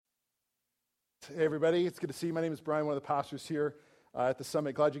Hey everybody, it's good to see you. My name is Brian, one of the pastors here at the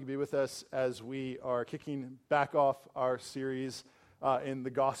Summit. Glad you could be with us as we are kicking back off our series in the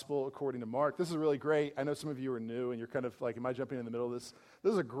Gospel according to Mark. This is really great. I know some of you are new and you're kind of like, am I jumping in the middle of this?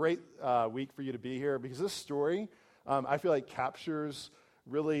 This is a great week for you to be here because this story, I feel like captures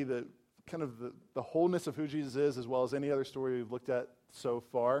really the kind of the wholeness of who Jesus is, as well as any other story we've looked at so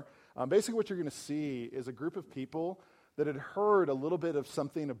far. Basically what you're going to see is a group of people that had heard a little bit of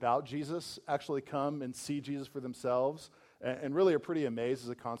something about Jesus actually come and see Jesus for themselves and really are pretty amazed as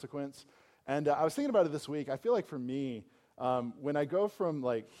a consequence. And I was thinking about it this week. I feel like for me, when I go from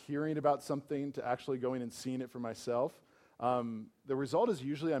like hearing about something to actually going and seeing it for myself, the result is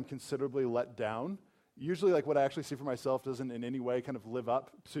usually I'm considerably let down. Usually like what I actually see for myself doesn't in any way kind of live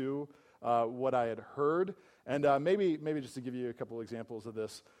up to what I had heard. And maybe just to give you a couple examples of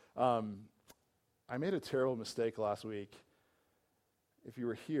this, I made a terrible mistake last week. If you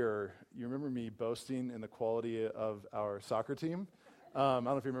were here, you remember me boasting in the quality of our soccer team. I don't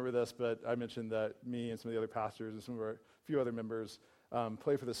know if you remember this, but I mentioned that me and some of the other pastors and some of our few other members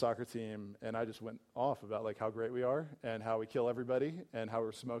play for the soccer team, and I just went off about like how great we are and how we kill everybody and how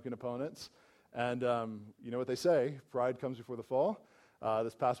we're smoking opponents. And you know what they say, pride comes before the fall.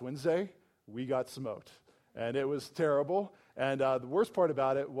 This past Wednesday, we got smoked, and it was terrible. And the worst part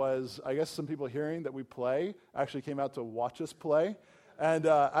about it was, I guess some people hearing that we play actually came out to watch us play. And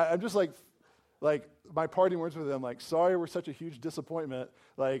I'm just like my parting words with them, like, sorry, we're such a huge disappointment.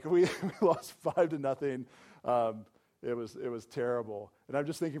 Like we lost 5-0. It was terrible. And I'm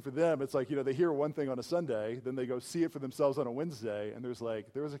just thinking for them, it's like, you know, they hear one thing on a Sunday, then they go see it for themselves on a Wednesday, and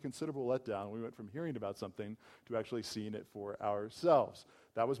there was a considerable letdown. We went from hearing about something to actually seeing it for ourselves.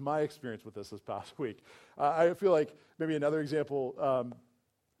 That was my experience with this past week. I feel like maybe another example,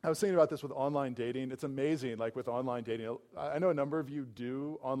 I was thinking about this with online dating. It's amazing, like with online dating. I know a number of you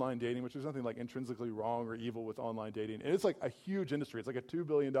do online dating, which there's nothing like intrinsically wrong or evil with online dating. And it's like a huge industry. It's like a $2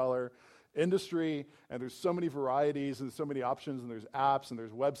 billion industry, and there's so many varieties, and there's so many options, and there's apps, and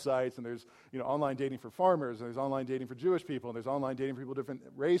there's websites, and there's online dating for farmers, and there's online dating for Jewish people, and there's online dating for people of different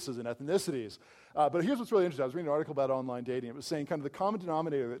races and ethnicities. But here's what's really interesting. I was reading an article about online dating. It was saying kind of the common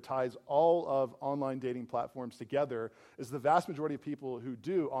denominator that ties all of online dating platforms together is the vast majority of people who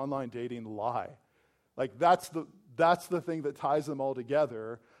do online dating lie. Like that's the thing that ties them all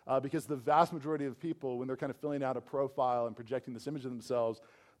together, because the vast majority of people, when they're kind of filling out a profile and projecting this image of themselves,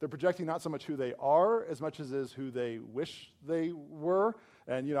 they're projecting not so much who they are as much as is who they wish they were.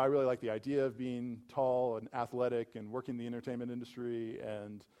 And, I really like the idea of being tall and athletic and working in the entertainment industry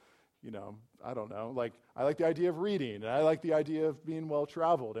and, I don't know, like I like the idea of reading and I like the idea of being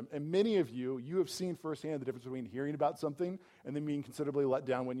well-traveled. And many of you have seen firsthand the difference between hearing about something and then being considerably let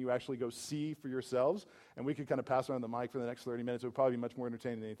down when you actually go see for yourselves. And we could kind of pass around the mic for the next 30 minutes. It would probably be much more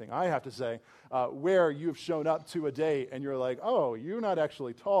entertaining than anything I have to say, where you have shown up to a date and you're like, oh, you're not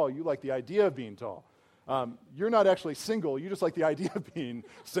actually tall. You like the idea of being tall. You're not actually single. You just like the idea of being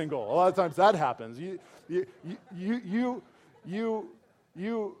single. A lot of times that happens. You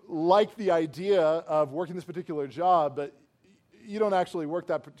like the idea of working this particular job, but you don't actually work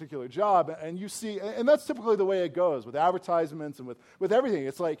that particular job, and you see, and that's typically the way it goes with advertisements and with everything.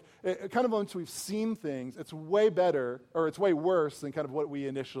 It's like, kind of once we've seen things, it's way better, or it's way worse than kind of what we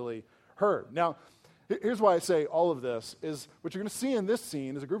initially heard. Now, here's why I say all of this, is what you're going to see in this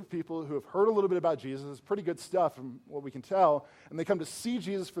scene is a group of people who have heard a little bit about Jesus. It's pretty good stuff from what we can tell, and they come to see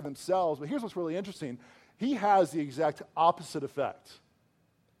Jesus for themselves. But here's what's really interesting. He has the exact opposite effect.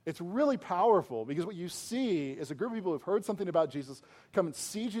 It's really powerful because what you see is a group of people who've heard something about Jesus come and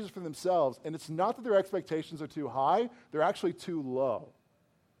see Jesus for themselves, and it's not that their expectations are too high, they're actually too low.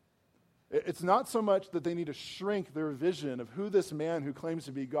 It's not so much that they need to shrink their vision of who this man who claims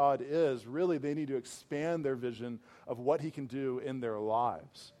to be God is. Really, they need to expand their vision of what he can do in their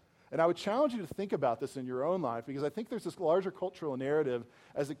lives. And I would challenge you to think about this in your own life, because I think there's this larger cultural narrative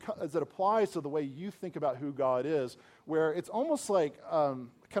as it applies to the way you think about who God is, where it's almost like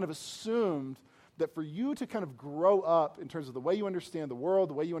kind of assumed that for you to kind of grow up in terms of the way you understand the world,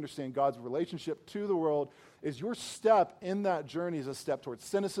 the way you understand God's relationship to the world, is your step in that journey is a step towards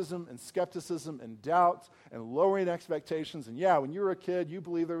cynicism and skepticism and doubt and lowering expectations. And yeah, when you were a kid, you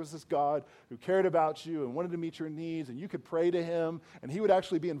believed there was this God who cared about you and wanted to meet your needs, and you could pray to him, and he would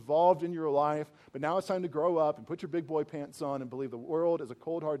actually be involved in your life. But now it's time to grow up and put your big boy pants on and believe the world is a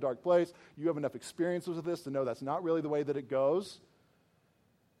cold, hard, dark place. You have enough experiences with this to know that's not really the way that it goes.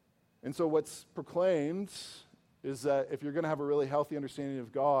 And so what's proclaimed is that if you're going to have a really healthy understanding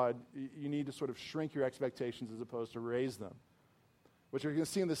of God, you need to sort of shrink your expectations as opposed to raise them. What you're going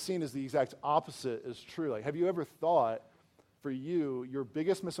to see in this scene is the exact opposite is true. Like, have you ever thought for you, your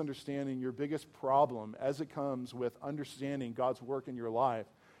biggest misunderstanding, your biggest problem as it comes with understanding God's work in your life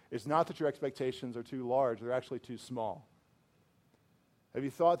is not that your expectations are too large, they're actually too small. Have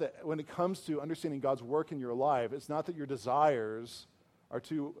you thought that when it comes to understanding God's work in your life, it's not that your desires are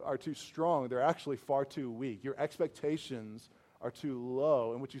too strong, they're actually far too weak. Your expectations are too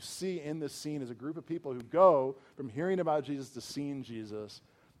low. And what you see in this scene is a group of people who go from hearing about Jesus to seeing Jesus,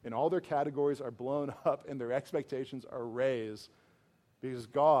 and all their categories are blown up and their expectations are raised because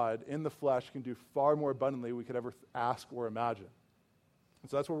God in the flesh can do far more abundantly than we could ever ask or imagine. And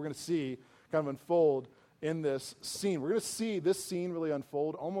so that's what we're going to see kind of unfold in this scene. We're going to see this scene really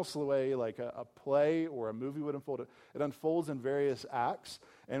unfold almost the way like a play or a movie would unfold. It unfolds in various acts,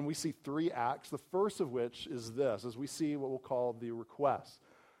 and we see 3 acts, the first of which is this, as we see what we'll call the request.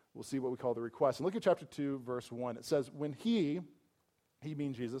 We'll see what we call the request. And look at chapter 2, verse 1. It says, when he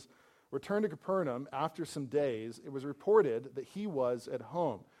being Jesus, returned to Capernaum after some days, it was reported that he was at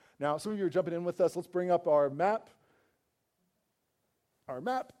home. Now, some of you are jumping in with us. Let's bring up our map. Our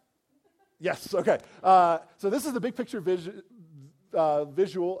map. Yes, okay. So this is the big picture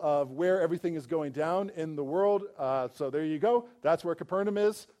visual of where everything is going down in the world. So there you go. That's where Capernaum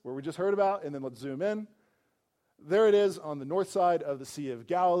is, where we just heard about. And then let's zoom in. There it is on the north side of the Sea of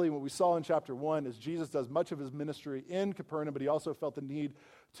Galilee. What we saw in chapter 1 is Jesus does much of his ministry in Capernaum, but he also felt the need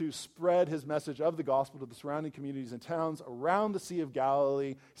to spread his message of the gospel to the surrounding communities and towns around the Sea of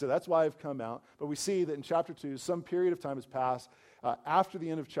Galilee. So that's why I've come out. But we see that in chapter 2, some period of time has passed after the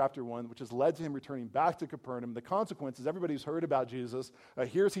end of chapter 1, which has led to him returning back to Capernaum. The consequence is everybody's heard about Jesus.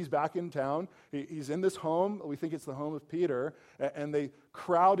 Here's back in town. He's in this home. We think it's the home of Peter. And they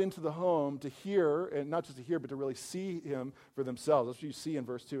crowd into the home to hear, and not just to hear, but to really see him for themselves. That's what you see in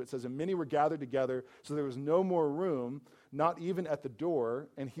verse 2. It says, and many were gathered together, so there was no more room, not even at the door,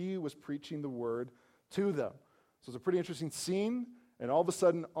 and he was preaching the word to them. So it's a pretty interesting scene, and all of a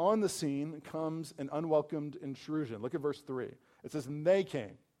sudden on the scene comes an unwelcomed intrusion. Look at verse 3. It says, and they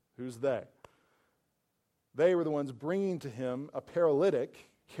came. Who's they? They were the ones bringing to him a paralytic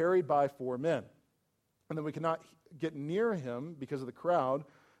carried by 4 men. And then we could not get near him because of the crowd.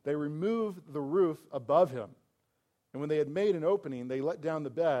 They removed the roof above him. And when they had made an opening, they let down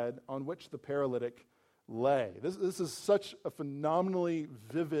the bed on which the paralytic lay. This is such a phenomenally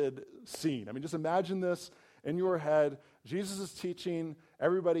vivid scene. I mean, just imagine this in your head. Jesus is teaching.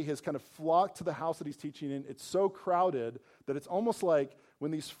 Everybody has kind of flocked to the house that he's teaching in. It's so crowded that it's almost like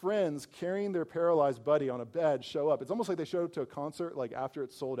when these friends carrying their paralyzed buddy on a bed show up. It's almost like they showed up to a concert like after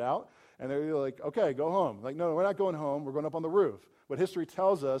it's sold out, and they're like, okay, go home. Like, no, we're not going home. We're going up on the roof. What history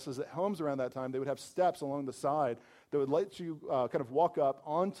tells us is that homes around that time, they would have steps along the side that would let you kind of walk up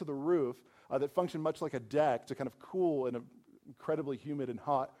onto the roof that functioned much like a deck to kind of cool in an incredibly humid and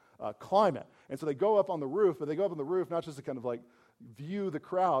hot climate. And so they go up on the roof, but they go up on the roof not just to kind of like view the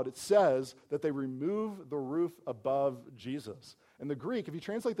crowd. It says that they remove the roof above Jesus. In the Greek, if you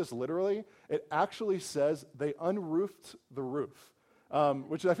translate this literally, it actually says they unroofed the roof,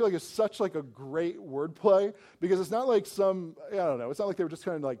 which I feel like is such like a great wordplay because it's not like it's not like they were just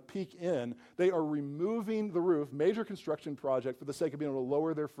kind of like peek in. They are removing the roof, major construction project for the sake of being able to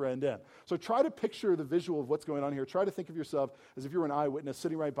lower their friend in. So try to picture the visual of what's going on here. Try to think of yourself as if you were an eyewitness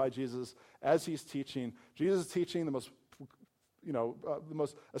sitting right by Jesus as he's teaching. Jesus is teaching the most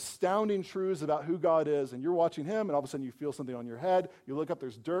astounding truths about who God is, and you're watching him, and all of a sudden you feel something on your head. You look up,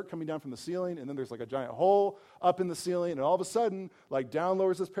 there's dirt coming down from the ceiling, and then there's like a giant hole up in the ceiling, and all of a sudden, like down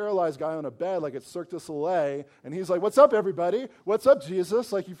lowers this paralyzed guy on a bed like it's Cirque du Soleil, and he's like, what's up, everybody? What's up,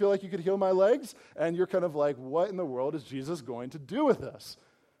 Jesus? Like, you feel like you could heal my legs? And you're kind of like, what in the world is Jesus going to do with this?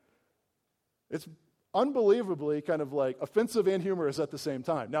 It's unbelievably kind of like offensive and humorous at the same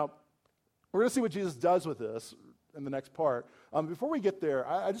time. Now, we're going to see what Jesus does with this in the next part. Before we get there,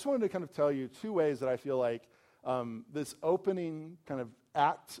 I just wanted to kind of tell you 2 ways that I feel like this opening kind of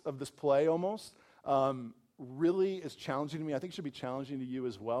act of this play almost really is challenging to me. I think it should be challenging to you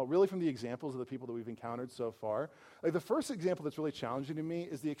as well, really from the examples of the people that we've encountered so far. Like the first example that's really challenging to me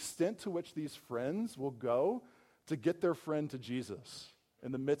is the extent to which these friends will go to get their friend to Jesus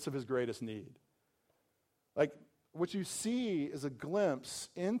in the midst of his greatest need. Like, what you see is a glimpse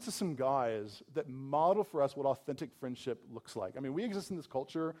into some guys that model for us what authentic friendship looks like. I mean, we exist in this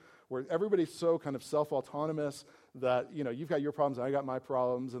culture where everybody's so kind of self-autonomous that, you've got your problems and I got my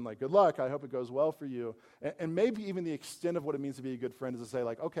problems, and like, good luck, I hope it goes well for you. And maybe even the extent of what it means to be a good friend is to say,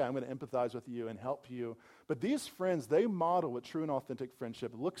 like, okay, I'm going to empathize with you and help you. But these friends, they model what true and authentic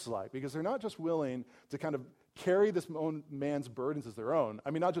friendship looks like, because they're not just willing to kind of carry this man's burdens as their own.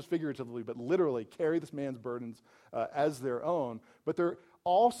 I mean, not just figuratively, but literally carry this man's burdens as their own. But they're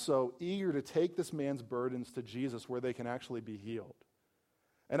also eager to take this man's burdens to Jesus where they can actually be healed.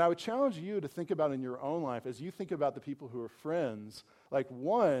 And I would challenge you to think about in your own life, as you think about the people who are friends, like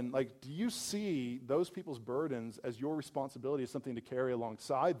one, like, do you see those people's burdens as your responsibility, as something to carry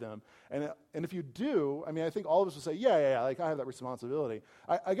alongside them? And if you do, I mean, I think all of us would say, yeah, like I have that responsibility.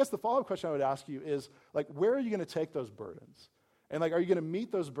 I guess the follow-up question I would ask you is, like, where are you going to take those burdens? And like, are you going to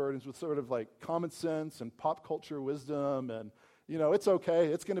meet those burdens with sort of like common sense and pop culture wisdom and, you know, it's okay,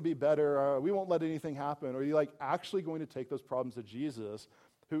 it's going to be better, we won't let anything happen? Or are you like actually going to take those problems to Jesus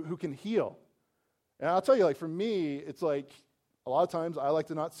who can heal? And I'll tell you, like, for me, it's like a lot of times I like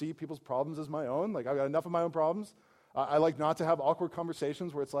to not see people's problems as my own. Like, I've got enough of my own problems. I like not to have awkward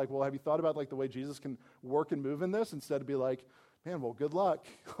conversations where it's like, well, have you thought about like the way Jesus can work and move in this? Instead of be like, man, well, good luck.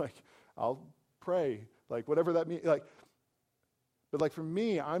 Like, I'll pray. Like, whatever that means. Like, but like for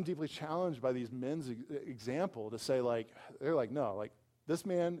me, I'm deeply challenged by these men's example to say, like, they're like, no, like this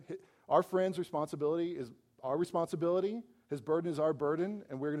man, our friend's responsibility is our responsibility. His burden is our burden,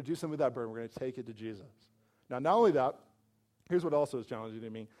 and we're going to do something with that burden. We're going to take it to Jesus. Now, not only that, here's what also is challenging to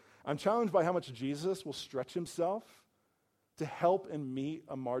me. I'm challenged by how much Jesus will stretch himself to help and meet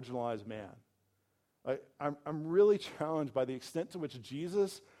a marginalized man. I'm really challenged by the extent to which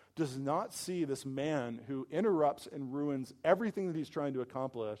Jesus does not see this man who interrupts and ruins everything that he's trying to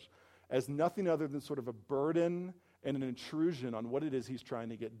accomplish as nothing other than sort of a burden and an intrusion on what it is he's trying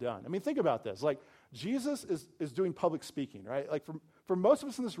to get done. I mean, think about this. Like, Jesus is doing public speaking, right? Like, for most of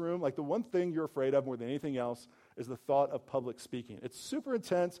us in this room, like, the one thing you're afraid of more than anything else is the thought of public speaking. It's super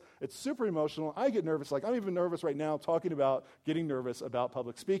intense. It's super emotional. I get nervous. Like, I'm even nervous right now talking about getting nervous about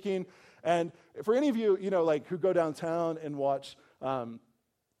public speaking. And for any of you, you know, like, who go downtown and watch,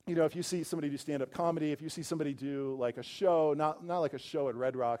 you know, if you see somebody do stand-up comedy, if you see somebody do like a show, not like a show at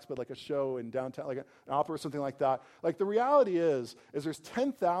Red Rocks, but like a show in downtown, like an opera or something like that, like the reality is there's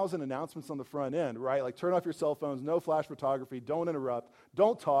 10,000 announcements on the front end, right? Like, turn off your cell phones, no flash photography, don't interrupt,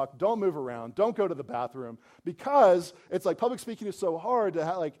 don't talk, don't move around, don't go to the bathroom, because it's like public speaking is so hard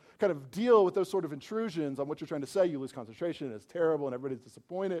to like kind of deal with those sort of intrusions on what you're trying to say. You lose concentration, and it's terrible, and everybody's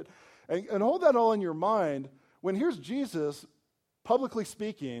disappointed. And hold that all in your mind when here's Jesus publicly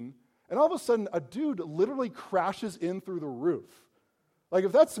speaking, and all of a sudden a dude literally crashes in through the roof. Like,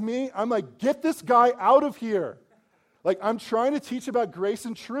 if that's me, I'm like, get this guy out of here. Like, I'm trying to teach about grace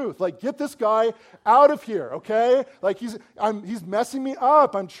and truth. Like, get this guy out of here, okay? Like, he's messing me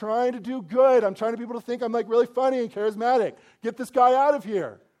up. I'm trying to do good. I'm trying to people to think I'm like really funny and charismatic. Get this guy out of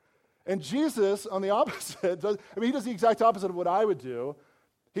here. And Jesus, on the opposite, he does the exact opposite of what I would do.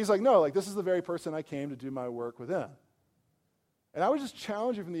 He's like, no, like, this is the very person I came to do my work with him. And I would just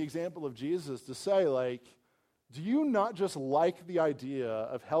challenge you from the example of Jesus to say, like, do you not just like the idea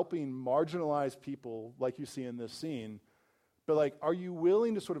of helping marginalized people like you see in this scene, but like, are you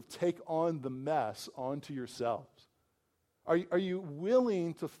willing to sort of take on the mess onto yourselves? Are you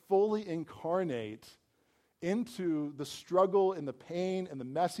willing to fully incarnate into the struggle and the pain and the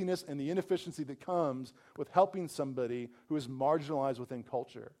messiness and the inefficiency that comes with helping somebody who is marginalized within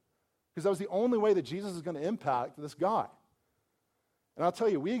culture? Because that was the only way that Jesus is going to impact this guy. And I'll tell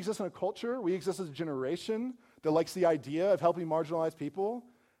you, we exist in a culture, we exist as a generation that likes the idea of helping marginalized people,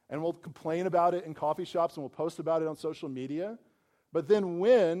 and we'll complain about it in coffee shops and we'll post about it on social media. But then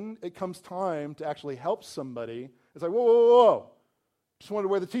when it comes time to actually help somebody, it's like, whoa. Just wanted to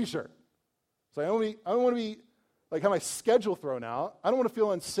wear the t-shirt. It's like, I don't want to be, like, have my schedule thrown out. I don't want to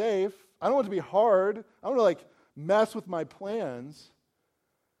feel unsafe. I don't want it to be hard. I don't want to, like, mess with my plans.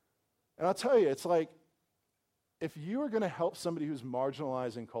 And I'll tell you, it's like, if you are going to help somebody who's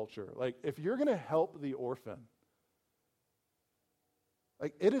marginalized in culture, like if you're going to help the orphan,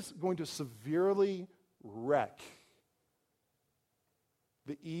 like it is going to severely wreck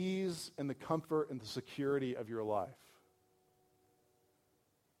the ease and the comfort and the security of your life.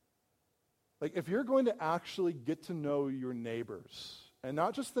 Like, if you're going to actually get to know your neighbors, and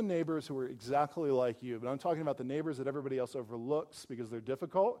not just the neighbors who are exactly like you, but I'm talking about the neighbors that everybody else overlooks because they're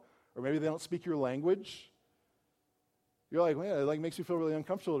difficult, or maybe they don't speak your language. You're like, man, it like makes me feel really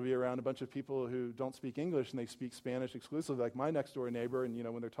uncomfortable to be around a bunch of people who don't speak English and they speak Spanish exclusively, like my next door neighbor. And you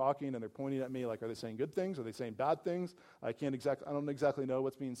know, when they're talking and they're pointing at me, like, are they saying good things? Are they saying bad things? I don't exactly know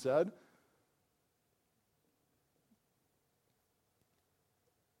what's being said.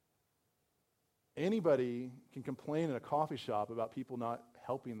 Anybody can complain in a coffee shop about people not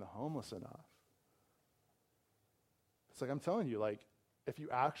helping the homeless enough. It's like, I'm telling you, like, if you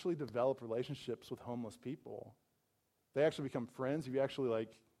actually develop relationships with homeless people, they actually become friends. If you actually,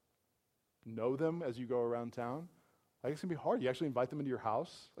 like, know them as you go around town, like, it's going to be hard. You actually invite them into your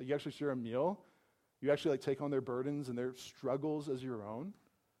house. Like, you actually share a meal. You actually like take on their burdens and their struggles as your own.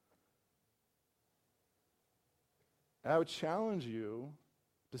 And I would challenge you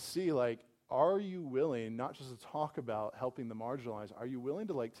to see, like, are you willing not just to talk about helping the marginalized, are you willing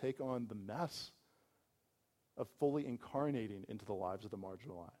to like take on the mess of fully incarnating into the lives of the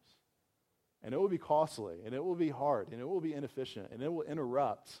marginalized? And it will be costly, and it will be hard, and it will be inefficient, and it will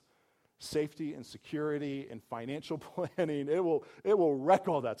interrupt safety and security and financial planning. It will wreck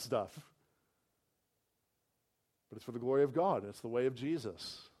all that stuff. But it's for the glory of God, and it's the way of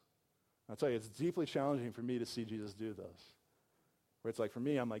Jesus. I'll tell you, it's deeply challenging for me to see Jesus do this. Where it's like, for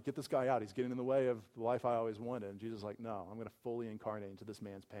me, I'm like, get this guy out. He's getting in the way of the life I always wanted. And Jesus is like, no, I'm going to fully incarnate into this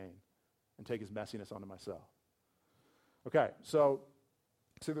man's pain and take his messiness onto myself. Okay, so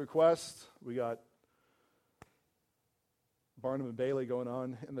see the request. We got Barnum and Bailey going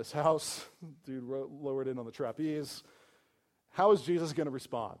on in this house. Dude lowered in on the trapeze. How is Jesus going to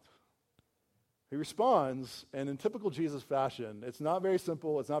respond? He responds, and in typical Jesus fashion, it's not very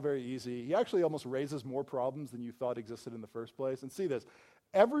simple, it's not very easy. He actually almost raises more problems than you thought existed in the first place. And see this,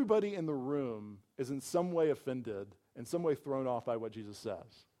 everybody in the room is in some way offended, in some way thrown off by what Jesus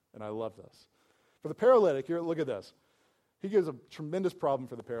says. And I love this. For the paralytic, here, look at this. He gives a tremendous problem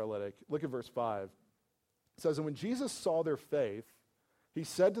for the paralytic. Look at verse 5. It says, and when Jesus saw their faith, he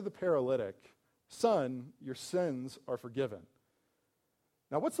said to the paralytic, son, your sins are forgiven.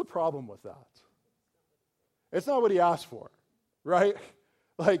 Now, what's the problem with that? It's not what he asked for, right?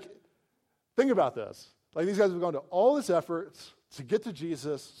 Like, think about this. Like, these guys have gone to all this effort to get to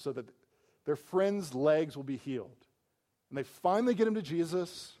Jesus so that their friend's legs will be healed. And they finally get him to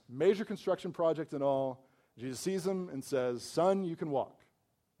Jesus, major construction project and all. Jesus sees him and says, son, you can walk.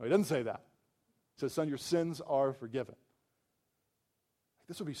 No, he doesn't say that. He says, son, your sins are forgiven.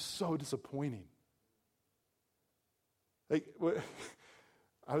 This would be so disappointing. Like,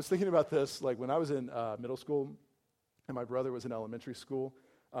 I was thinking about this, like when I was in middle school and my brother was in elementary school.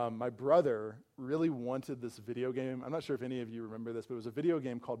 My brother really wanted this video game. I'm not sure if any of you remember this, but it was a video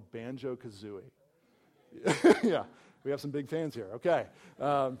game called Banjo-Kazooie. Yeah, we have some big fans here. Okay.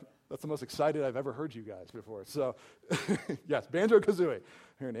 That's the most excited I've ever heard you guys before. So, yes, Banjo-Kazooie.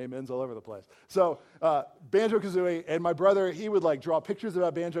 Hearing amens all over the place. So, Banjo-Kazooie, and my brother, he would like draw pictures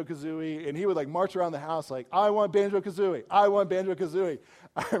about Banjo-Kazooie, and he would like march around the house like, I want Banjo-Kazooie, I want Banjo-Kazooie.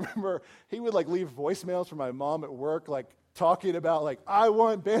 I remember he would like leave voicemails for my mom at work, like talking about like, I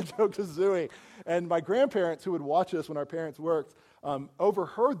want Banjo-Kazooie. And my grandparents, who would watch us when our parents worked,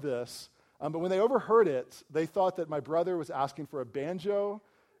 overheard this, but when they overheard it, they thought that my brother was asking for a banjo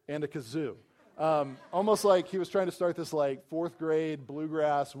and a kazoo. Almost like he was trying to start this like fourth grade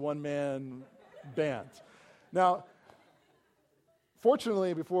bluegrass one-man band. Now,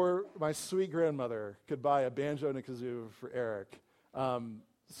 fortunately, before my sweet grandmother could buy a banjo and a kazoo for Eric,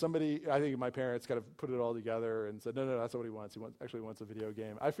 somebody, I think my parents kind of put it all together and said, no, that's not what he wants. He actually wants a video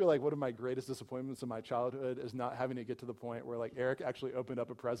game. I feel like one of my greatest disappointments in my childhood is not having to get to the point where like Eric actually opened up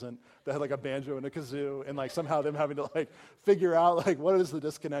a present that had like a banjo and a kazoo and like somehow them having to like figure out like what is the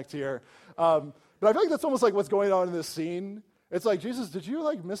disconnect here. But I feel like that's almost like what's going on in this scene. It's like, Jesus, did you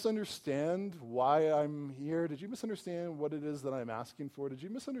like misunderstand why I'm here? Did you misunderstand what it is that I'm asking for? Did you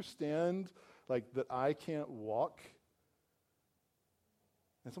misunderstand like that I can't walk?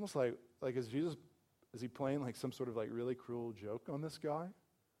 It's almost like is he playing like some sort of like really cruel joke on this guy?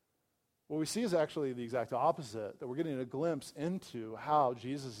 What we see is actually the exact opposite, that we're getting a glimpse into how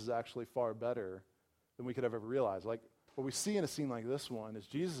Jesus is actually far better than we could have ever realized. Like what we see in a scene like this one is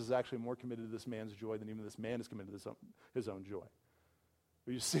Jesus is actually more committed to this man's joy than even this man is committed to his own joy.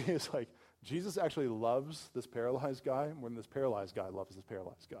 What you see is like Jesus actually loves this paralyzed guy more than this paralyzed guy loves this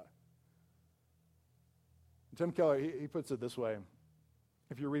paralyzed guy. And Tim Keller, he puts it this way.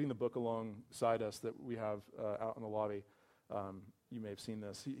 If you're reading the book alongside us that we have out in the lobby, you may have seen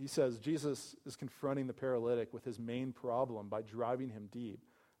this. He says Jesus is confronting the paralytic with his main problem by driving him deep.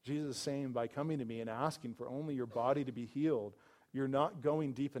 Jesus is saying, by coming to me and asking for only your body to be healed, you're not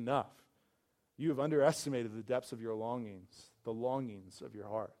going deep enough. You have underestimated the depths of your longings, the longings of your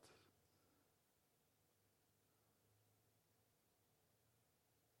heart.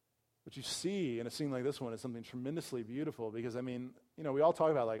 What you see in a scene like this one is something tremendously beautiful because, I mean, you know, we all talk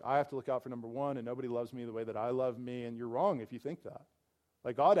about, like, I have to look out for number one and nobody loves me the way that I love me, and you're wrong if you think that.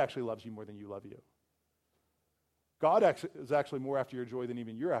 Like, God actually loves you more than you love you. God is actually more after your joy than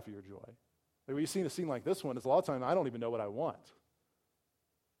even you're after your joy. Like, what you see in a scene like this one is a lot of times I don't even know what I want.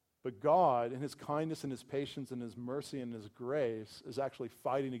 But God, in his kindness and his patience and his mercy and his grace, is actually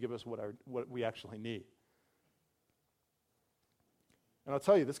fighting to give us what we actually need. And I'll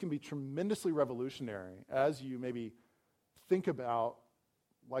tell you, this can be tremendously revolutionary as you maybe think about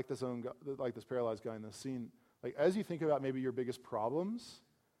like this paralyzed guy in this scene, like as you think about maybe your biggest problems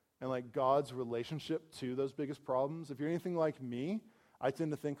and like God's relationship to those biggest problems, if you're anything like me, I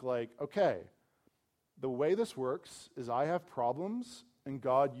tend to think like, okay, the way this works is I have problems and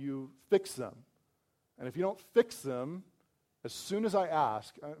God, you fix them. And if you don't fix them, as soon as I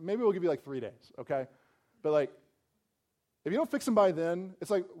ask, maybe we'll give you like 3 days, okay? But like, if you don't fix them by then,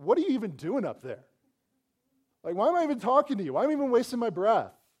 it's like, what are you even doing up there? Like, why am I even talking to you? Why am I even wasting my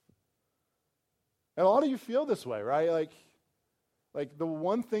breath? And a lot of you feel this way, right? Like the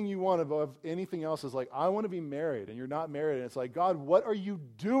one thing you want above anything else is like, I want to be married, and you're not married. And it's like, God, what are you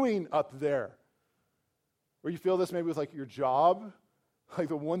doing up there? Or you feel this maybe with like your job. Like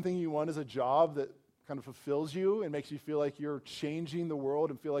the one thing you want is a job that kind of fulfills you and makes you feel like you're changing the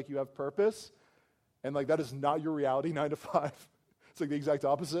world and feel like you have purpose. And like that is not your reality 9 to 5. It's like the exact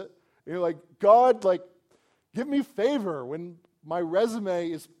opposite. And you're like, God, like, give me favor when my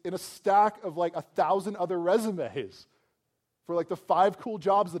resume is in a stack of like 1,000 other resumes for like the 5 cool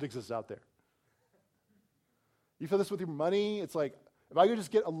jobs that exist out there. You feel this with your money? It's like, if I could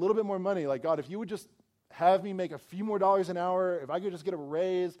just get a little bit more money, like God, if you would just have me make a few more dollars an hour, if I could just get a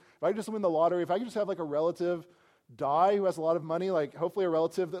raise, if I could just win the lottery, if I could just have like a relative die who has a lot of money, like hopefully a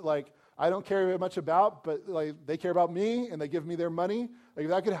relative that like I don't care very much about, but like they care about me and they give me their money. Like if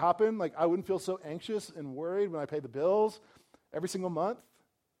that could happen, like I wouldn't feel so anxious and worried when I pay the bills every single month.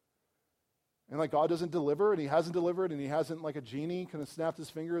 And like God doesn't deliver, and he hasn't delivered, and he hasn't like a genie kind of snapped his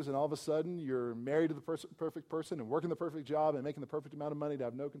fingers and all of a sudden you're married to the perfect person and working the perfect job and making the perfect amount of money to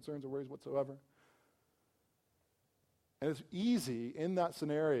have no concerns or worries whatsoever. And it's easy in that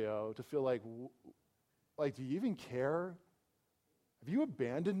scenario to feel like, do you even care? Have you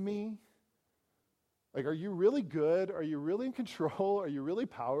abandoned me? Like, are you really good? Are you really in control? Are you really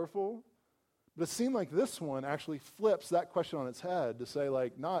powerful? But a scene like this one actually flips that question on its head to say,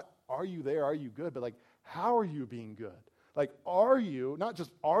 like, not are you there, are you good, but like, how are you being good? Like, are you, not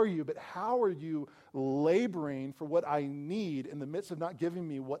just are you, but how are you laboring for what I need in the midst of not giving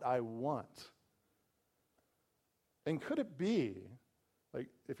me what I want? And could it be, like,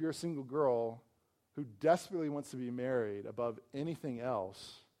 if you're a single girl who desperately wants to be married above anything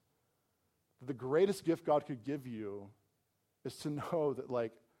else, the greatest gift God could give you is to know that,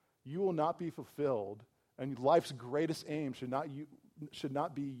 like, you will not be fulfilled, and life's greatest aim should not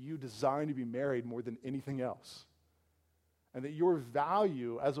be you desiring to be married more than anything else. And that your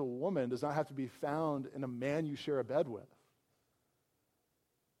value as a woman does not have to be found in a man you share a bed with.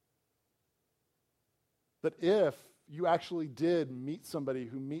 That if you actually did meet somebody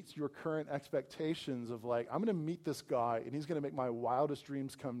who meets your current expectations of like, I'm going to meet this guy and he's going to make my wildest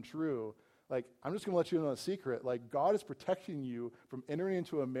dreams come true. Like, I'm just going to let you know a secret. Like, God is protecting you from entering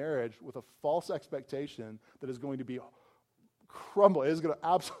into a marriage with a false expectation that is going to be crumble. It is going to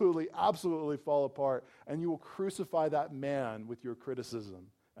absolutely fall apart. And you will crucify that man with your criticism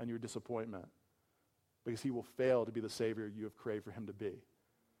and your disappointment because he will fail to be the Savior you have craved for him to be.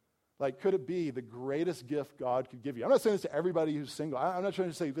 Like, could it be the greatest gift God could give you? I'm not saying this to everybody who's single. I'm not trying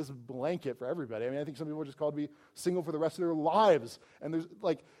to say this is blanket for everybody. I mean, I think some people are just called to be single for the rest of their lives. And there's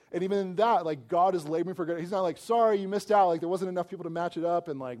like, and even in that, like, God is laboring for good. He's not like, sorry, you missed out. Like, there wasn't enough people to match it up,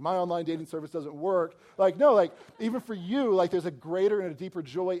 and like, my online dating service doesn't work. Like, no, like, even for you, like, there's a greater and a deeper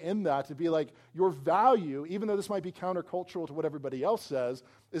joy in that to be like, your value, even though this might be countercultural to what everybody else says,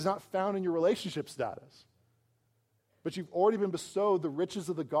 is not found in your relationship status. But you've already been bestowed the riches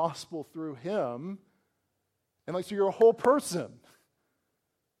of the gospel through him. And like, so you're a whole person.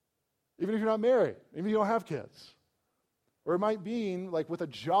 Even if you're not married, even if you don't have kids. Or it might be like with a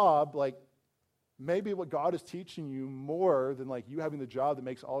job, like maybe what God is teaching you more than like you having the job that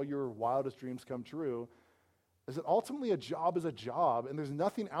makes all your wildest dreams come true is that ultimately a job is a job, and there's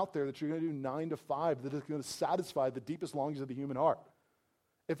nothing out there that you're going to do 9 to 5 that is going to satisfy the deepest longings of the human heart.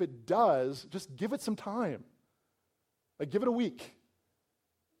 If it does, just give it some time. Like, give it a week.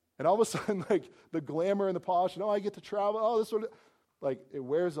 And all of a sudden, like, the glamour and the polish, and I get to travel, this sort of, like, it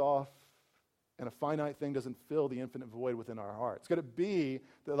wears off, and a finite thing doesn't fill the infinite void within our hearts. Could it be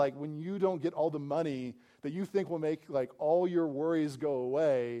that, like, when you don't get all the money that you think will make, like, all your worries go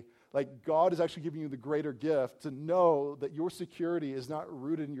away, like, God is actually giving you the greater gift to know that your security is not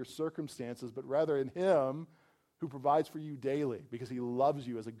rooted in your circumstances, but rather in him who provides for you daily because he loves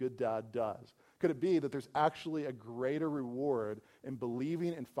you as a good dad does? Could it be that there's actually a greater reward in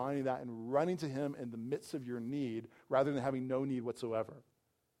believing and finding that and running to him in the midst of your need rather than having no need whatsoever?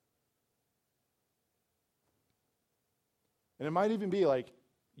 And it might even be like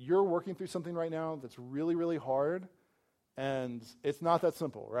you're working through something right now that's really, really hard, and it's not that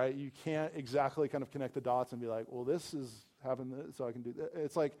simple, right? You can't exactly kind of connect the dots and be like, well, this is having this so I can do that.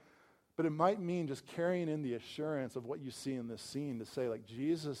 It's like, but it might mean just carrying in the assurance of what you see in this scene to say, like,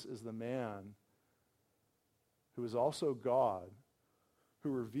 Jesus is the man who is also God, who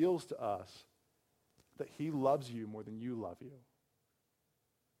reveals to us that he loves you more than you love you.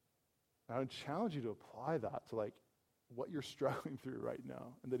 And I would challenge you to apply that to, like, what you're struggling through right now,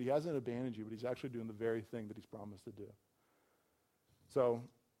 and that he hasn't abandoned you, but he's actually doing the very thing that he's promised to do. So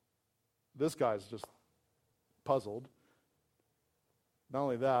this guy's just puzzled. Not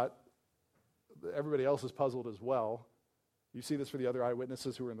only that, everybody else is puzzled as well. You see this for the other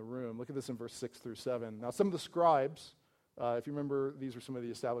eyewitnesses who were in the room. Look at this in verse 6 through 7. Now, some of the scribes, if you remember, these were some of the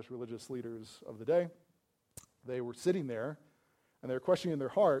established religious leaders of the day. They were sitting there, and they were questioning in their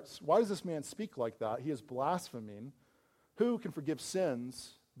hearts, why does this man speak like that? He is blaspheming. Who can forgive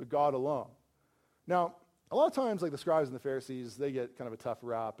sins but God alone? Now, a lot of times, like the scribes and the Pharisees, they get kind of a tough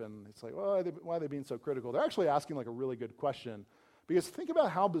rap, and it's like, well, why are they being so critical? They're actually asking like a really good question. Because think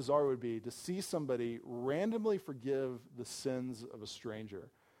about how bizarre it would be to see somebody randomly forgive the sins of a stranger.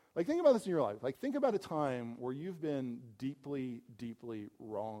 Like, think about this in your life. Like, think about a time where you've been deeply, deeply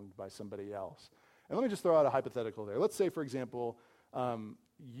wronged by somebody else. And let me just throw out a hypothetical there. Let's say, for example,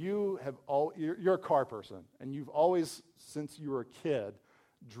 you're a car person, and you've always, since you were a kid,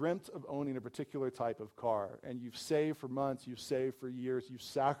 dreamt of owning a particular type of car, and you've saved for months, you've saved for years, you've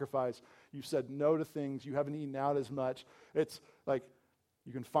sacrificed, you've said no to things, you haven't eaten out as much. It's like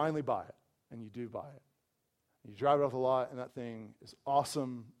you can finally buy it, and you do buy it. You drive it off the lot, and that thing is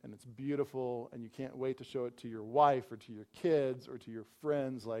awesome, and it's beautiful, and you can't wait to show it to your wife or to your kids or to your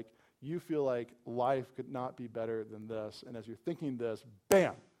friends. Like, you feel like life could not be better than this, and as you're thinking this,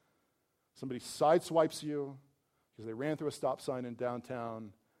 bam, somebody sideswipes you, because they ran through a stop sign in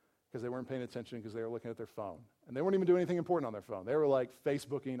downtown because they weren't paying attention because they were looking at their phone. And they weren't even doing anything important on their phone. They were like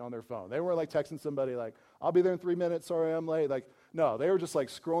Facebooking on their phone. They weren't like texting somebody like, I'll be there in 3 minutes, sorry I'm late. Like, no, they were just like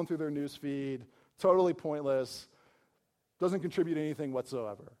scrolling through their news feed, totally pointless, doesn't contribute anything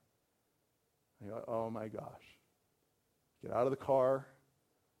whatsoever. And you're like, oh my gosh. Get out of the car.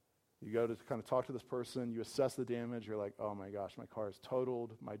 You go to kind of talk to this person. You assess the damage. You're like, oh my gosh, my car is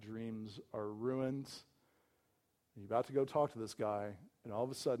totaled. My dreams are ruined. You're about to go talk to this guy, and all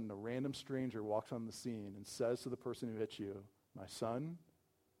of a sudden, a random stranger walks on the scene and says to the person who hit you, my son,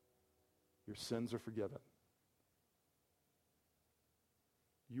 your sins are forgiven.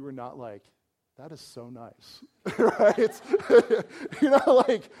 You are not like, that is so nice, right? You're not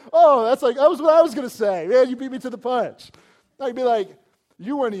like, oh, that was what I was going to say. Man, you beat me to the punch. I'd be like,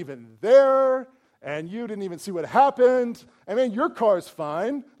 you weren't even there, and you didn't even see what happened, and man, your car's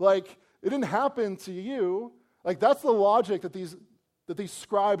fine. Like, it didn't happen to you. Like, that's the logic that these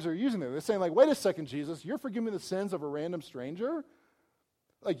scribes are using there. They're saying, like, wait a second, Jesus, you're forgiving the sins of a random stranger?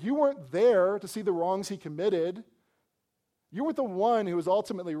 Like, you weren't there to see the wrongs he committed. You weren't the one who was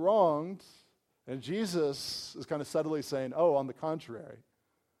ultimately wronged. And Jesus is kind of subtly saying, oh, on the contrary,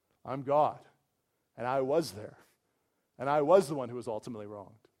 I'm God, and I was there, and I was the one who was ultimately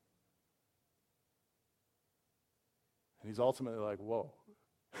wronged. And he's ultimately like, whoa.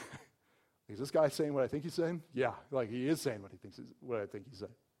 Is this guy saying what I think he's saying? Yeah, like he is saying what I think he's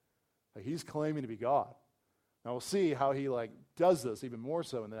saying. Like, he's claiming to be God. Now we'll see how he like does this even more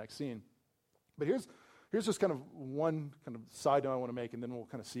so in the next scene. But here's just kind of one kind of side note I want to make, and then we'll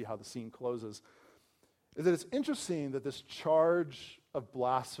kind of see how the scene closes. Is that it's interesting that this charge of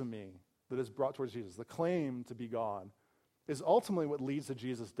blasphemy that is brought towards Jesus, the claim to be God, is ultimately what leads to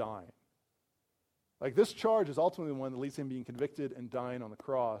Jesus dying. Like, this charge is ultimately the one that leads to him being convicted and dying on the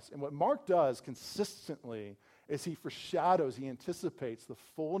cross. And what Mark does consistently is he foreshadows, he anticipates the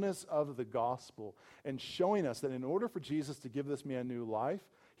fullness of the gospel and showing us that in order for Jesus to give this man new life,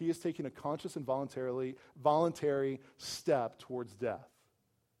 he is taking a conscious and voluntary step towards death.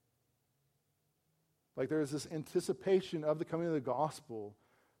 Like, there is this anticipation of the coming of the gospel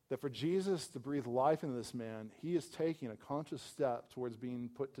that for Jesus to breathe life into this man, he is taking a conscious step towards being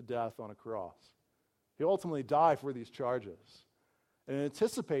put to death on a cross. He'll ultimately die for these charges. And it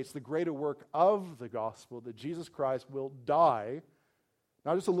anticipates the greater work of the gospel that Jesus Christ will die,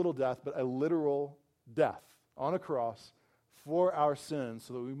 not just a little death, but a literal death on a cross for our sins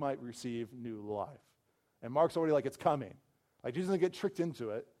so that we might receive new life. And Mark's already like, it's coming. Like, Jesus doesn't get tricked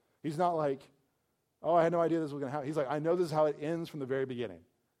into it. He's not like, oh, I had no idea this was going to happen. He's like, I know this is how it ends from the very beginning.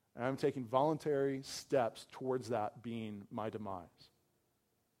 And I'm taking voluntary steps towards that being my demise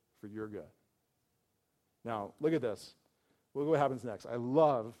for your good. Now, look at this. Look what happens next. I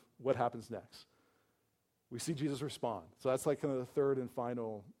love what happens next. We see Jesus respond. So that's like kind of the third and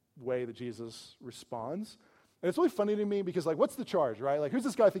final way that Jesus responds. And it's really funny to me because, like, what's the charge, right? Like, who's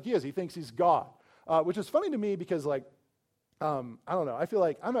this guy think he is? He thinks he's God. Which is funny to me because, like, I don't know. I feel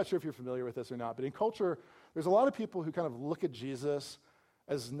like, I'm not sure if you're familiar with this or not, but in culture, there's a lot of people who kind of look at Jesus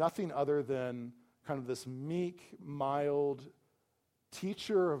as nothing other than kind of this meek, mild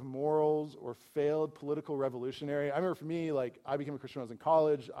teacher of morals or failed political revolutionary. I remember for me, like, I became a Christian when I was in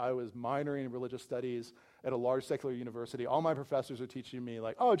college. I was minoring in religious studies at a large secular university. All my professors are teaching me,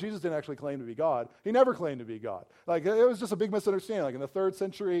 like, oh, Jesus didn't actually claim to be God. He never claimed to be God. Like, it was just a big misunderstanding. Like, in the 3rd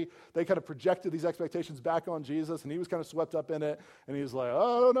century, they kind of projected these expectations back on Jesus, and he was kind of swept up in it, and he was like,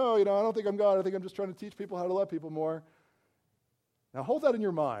 oh, I don't know, I don't think I'm God. I think I'm just trying to teach people how to love people more. Now, hold that in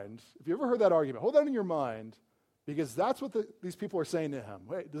your mind. If you ever heard that argument, hold that in your mind, because that's what these people are saying to him.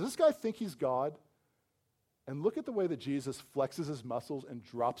 Wait, does this guy think he's God? And look at the way that Jesus flexes his muscles and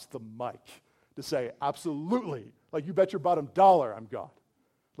drops the mic to say, absolutely, like you bet your bottom dollar I'm God.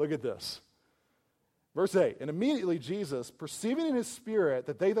 Look at this. Verse 8, and immediately Jesus, perceiving in his spirit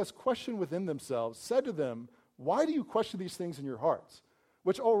that they thus questioned within themselves, said to them, why do you question these things in your hearts?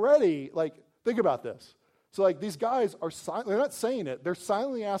 Which already, like, think about this. So, like, these guys are they're not saying it. They're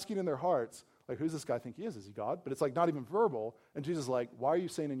silently asking in their hearts, like, who does this guy think he is? Is he God? But it's, like, not even verbal. And Jesus is like, why are you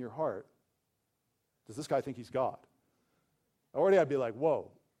saying in your heart, does this guy think he's God? Already I'd be like,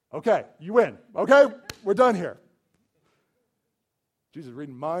 whoa, okay, you win. Okay, we're done here. Jesus is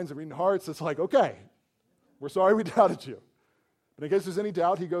reading minds and reading hearts. It's like, okay, we're sorry we doubted you. But in case there's any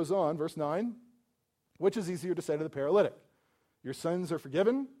doubt, he goes on, verse 9, which is easier to say to the paralytic, your sins are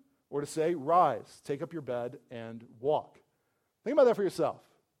forgiven, or to say, rise, take up your bed, and walk? Think about that for yourself.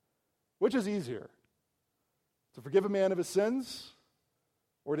 Which is easier? To forgive a man of his sins,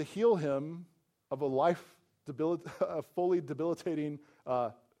 or to heal him of a a fully debilitating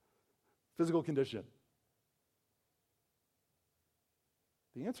physical condition?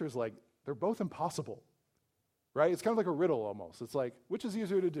 The answer is like, they're both impossible, right? It's kind of like a riddle almost. It's like, which is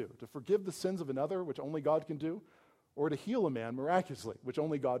easier to do? To forgive the sins of another, which only God can do, or to heal a man miraculously, which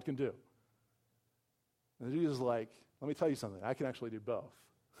only God can do? And Jesus is like, let me tell you something. I can actually do both.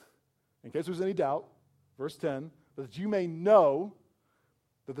 In case there's any doubt, verse 10, but that you may know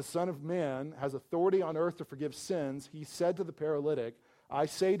that the Son of Man has authority on earth to forgive sins, he said to the paralytic, I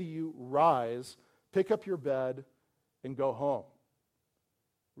say to you, rise, pick up your bed, and go home.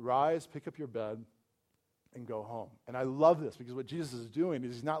 Rise, pick up your bed, and go home. And I love this because what Jesus is doing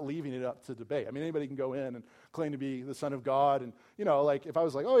is he's not leaving it up to debate. I mean, anybody can go in and claim to be the Son of God. And, like if I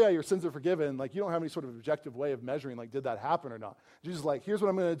was like, oh yeah, your sins are forgiven, like you don't have any sort of objective way of measuring, like, did that happen or not? Jesus is like, here's what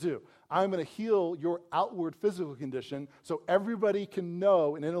I'm going to do. I'm going to heal your outward physical condition so everybody can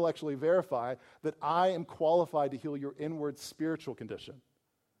know and intellectually verify that I am qualified to heal your inward spiritual condition.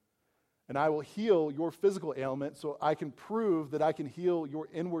 And I will heal your physical ailment so I can prove that I can heal your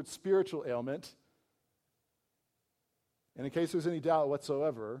inward spiritual ailment. And in case there's any doubt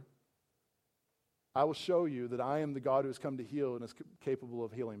whatsoever, I will show you that I am the God who has come to heal and is capable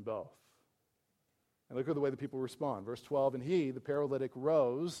of healing both. And look at the way the people respond. Verse 12, and he, the paralytic,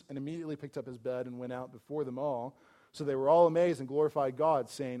 rose and immediately picked up his bed and went out before them all. So they were all amazed and glorified God,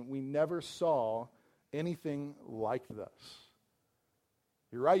 saying, we never saw anything like this.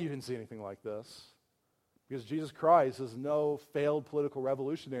 You're right, you didn't see anything like this. Because Jesus Christ is no failed political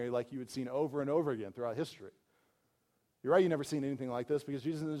revolutionary like you had seen over and over again throughout history. You're right, you've never seen anything like this because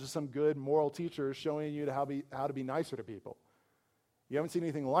Jesus is just some good moral teacher showing you how to be nicer to people. You haven't seen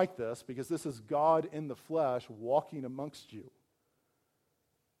anything like this because this is God in the flesh walking amongst you.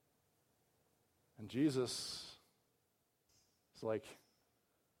 And Jesus is like,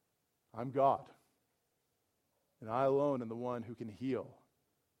 I'm God. And I alone am the one who can heal.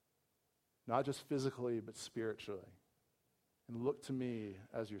 Not just physically, but spiritually. And look to me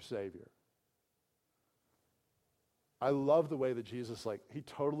as your Savior. I love the way that Jesus, he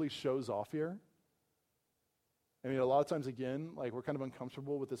totally shows off here. I mean, a lot of times, again, we're kind of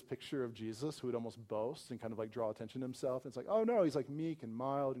uncomfortable with this picture of Jesus who would almost boast and kind of, draw attention to himself. And it's like, oh, no, he's, meek and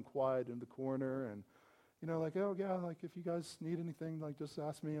mild and quiet in the corner. And, oh, yeah, if you guys need anything, just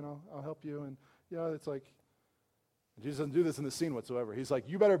ask me and I'll help you. And, yeah, it's Jesus doesn't do this in the scene whatsoever. He's like,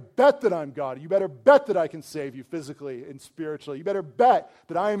 you better bet that I'm God. You better bet that I can save you physically and spiritually. You better bet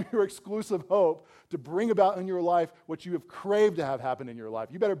that I am your exclusive hope to bring about in your life what you have craved to have happen in your life.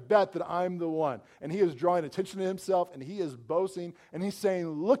 You better bet that I'm the one. And he is drawing attention to himself, and he is boasting, and he's saying,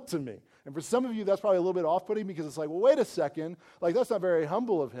 look to me. And for some of you, that's probably a little bit off-putting because it's like, well, wait a second. That's not very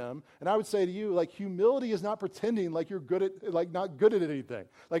humble of him. And I would say to you, humility is not pretending like you're good at, not good at anything.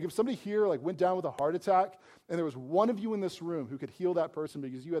 If somebody here, went down with a heart attack and there was one of you in this room who could heal that person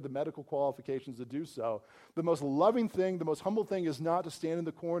because you had the medical qualifications to do so, the most loving thing, the most humble thing is not to stand in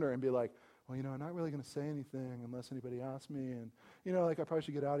the corner and be like, well, I'm not really going to say anything unless anybody asks me, and, I probably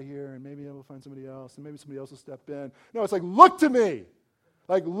should get out of here, and maybe I will find somebody else, and maybe somebody else will step in. No, it's like, look to me.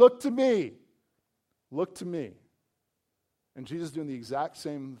 Like, look to me. Look to me. And Jesus is doing the exact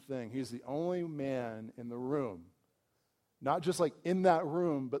same thing. He's the only man in the room, not just like in that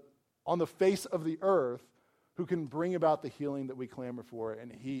room, but on the face of the earth, who can bring about the healing that we clamor for.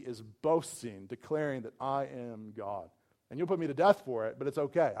 And he is boasting, declaring that I am God. And you'll put me to death for it, but it's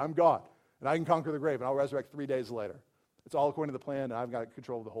okay. I'm God. And I can conquer the grave, and I'll resurrect 3 days later. It's all according to the plan, and I've got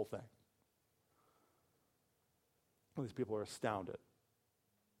control of the whole thing. Well, these people are astounded.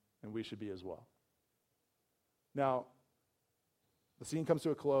 And we should be as well. Now, the scene comes to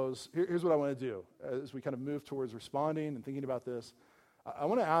a close. Here's what I want to do as we kind of move towards responding and thinking about this. I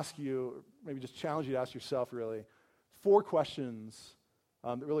want to ask you, maybe just challenge you to ask yourself really, 4 questions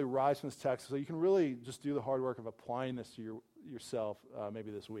that really rise from this text so you can really just do the hard work of applying this to yourself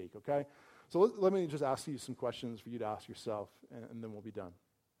maybe this week, okay? So let me just ask you some questions for you to ask yourself, and then we'll be done.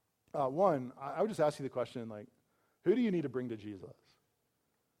 One, I would just ask you the question, like, who do you need to bring to Jesus?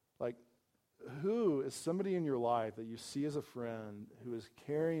 Like, who is somebody in your life that you see as a friend who is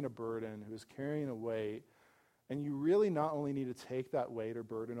carrying a burden, who is carrying a weight, and you really not only need to take that weight or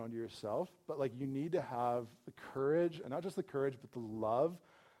burden onto yourself, but like you need to have the courage, and not just the courage, but the love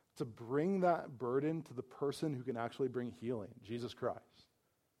to bring that burden to the person who can actually bring healing, Jesus Christ.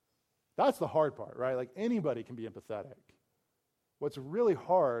 That's the hard part, right? Like anybody can be empathetic. What's really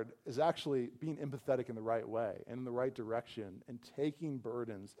hard is actually being empathetic in the right way and in the right direction and taking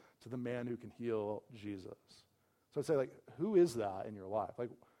burdens to the man who can heal, Jesus. So I'd say, like, who is that in your life?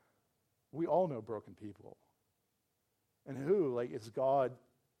 Like, we all know broken people. And who, like, is God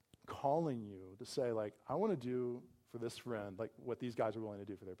calling you to say, like, I want to do for this friend, like, what these guys are willing to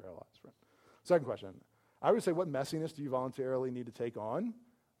do for their paralyzed friend? Second question, I would say, what messiness do you voluntarily need to take on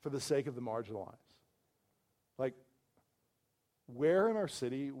for the sake of the marginalized? Like, where in our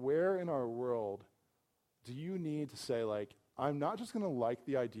city, where in our world do you need to say, like, I'm not just going to like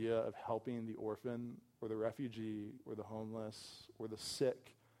the idea of helping the orphan or the refugee or the homeless or the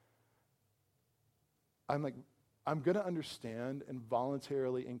sick. I'm going to understand and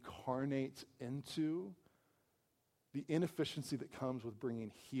voluntarily incarnate into the inefficiency that comes with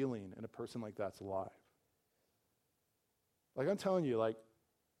bringing healing in a person like that's life. Like, I'm telling you, like,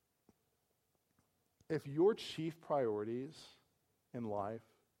 if your chief priorities in life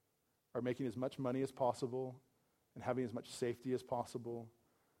are making as much money as possible and having as much safety as possible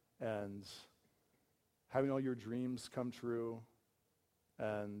and having all your dreams come true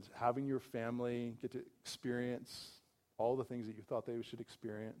and having your family get to experience all the things that you thought they should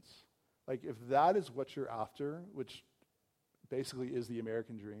experience, like if that is what you're after, which basically is the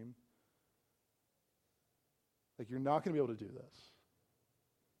American dream, like you're not going to be able to do this.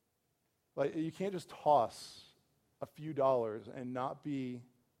 Like you can't just toss a few dollars and not be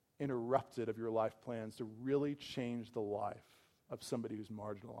interrupted of your life plans to really change the life of somebody who's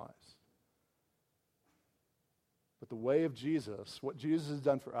marginalized. But the way of Jesus, what Jesus has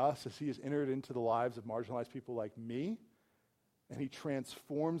done for us is he has entered into the lives of marginalized people like me, and he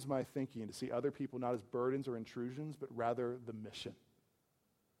transforms my thinking to see other people not as burdens or intrusions, but rather the mission.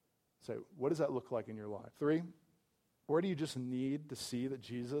 So what does that look like in your life? 3, where do you just need to see that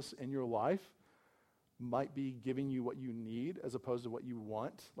Jesus in your life might be giving you what you need as opposed to what you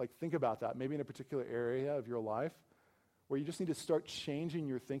want? Like, think about that. Maybe in a particular area of your life where you just need to start changing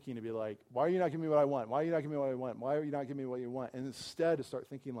your thinking to be like, why are you not giving me what I want? Why are you not giving me what I want? Why are you not giving me what you want? And instead to start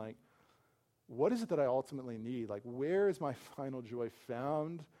thinking like, what is it that I ultimately need? Like, where is my final joy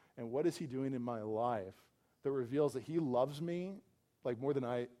found? And what is he doing in my life that reveals that he loves me like more than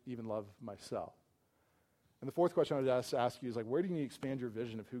I even love myself? And the 4th question I would ask you is like, where do you need to expand your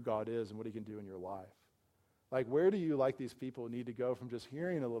vision of who God is and what he can do in your life? Like, where do you, like these people, need to go from just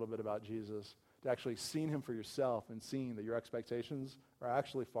hearing a little bit about Jesus to actually seeing him for yourself and seeing that your expectations are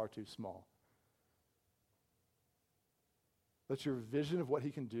actually far too small? That your vision of what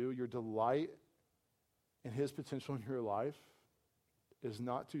he can do, your delight in his potential in your life is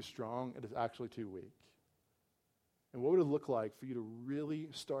not too strong, it is actually too weak. And what would it look like for you to really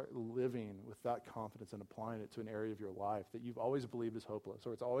start living with that confidence and applying it to an area of your life that you've always believed is hopeless,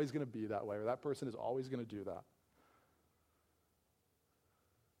 or it's always going to be that way, or that person is always going to do that?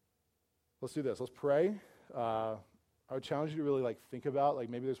 Let's do this. Let's pray. I would challenge you to really think about,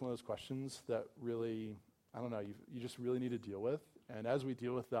 maybe there's one of those questions that really, I don't know, you just really need to deal with. And as we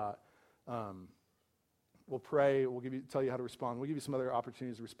deal with that, we'll pray. We'll tell you how to respond. We'll give you some other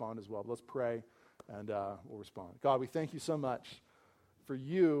opportunities to respond as well. But let's pray. And we'll respond. God, we thank you so much for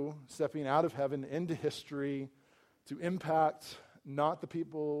you stepping out of heaven into history to impact not the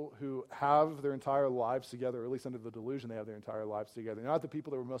people who have their entire lives together, or at least under the delusion they have their entire lives together, not the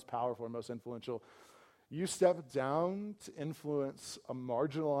people that were most powerful and most influential. You step down to influence a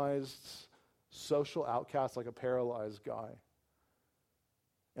marginalized social outcast like a paralyzed guy.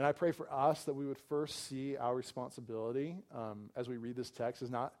 And I pray for us that we would first see our responsibility as we read this text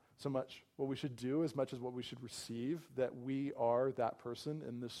is not so much what we should do as much as what we should receive, that we are that person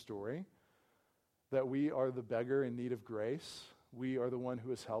in this story, that we are the beggar in need of grace. We are the one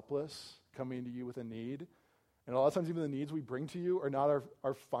who is helpless, coming to you with a need. And a lot of times even the needs we bring to you are not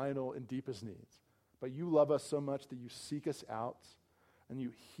our final and deepest needs. But you love us so much that you seek us out and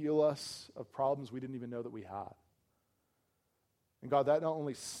you heal us of problems we didn't even know that we had. And God, that not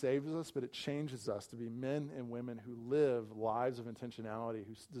only saves us, but it changes us to be men and women who live lives of intentionality,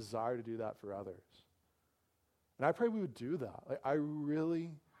 who desire to do that for others. And I pray we would do that. I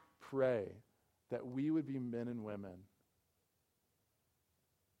really pray that we would be men and women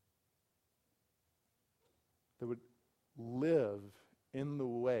that would live in the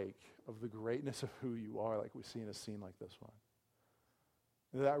wake of the greatness of who you are, like we see in a scene like this one.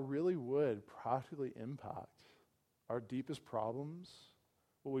 And that really would practically impact our deepest problems,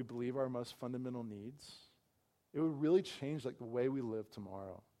 what we believe are our most fundamental needs. It would really change like the way we live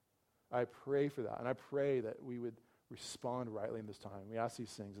tomorrow. I pray for that, and I pray that we would respond rightly in this time. We ask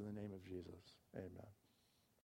these things in the name of Jesus. Amen.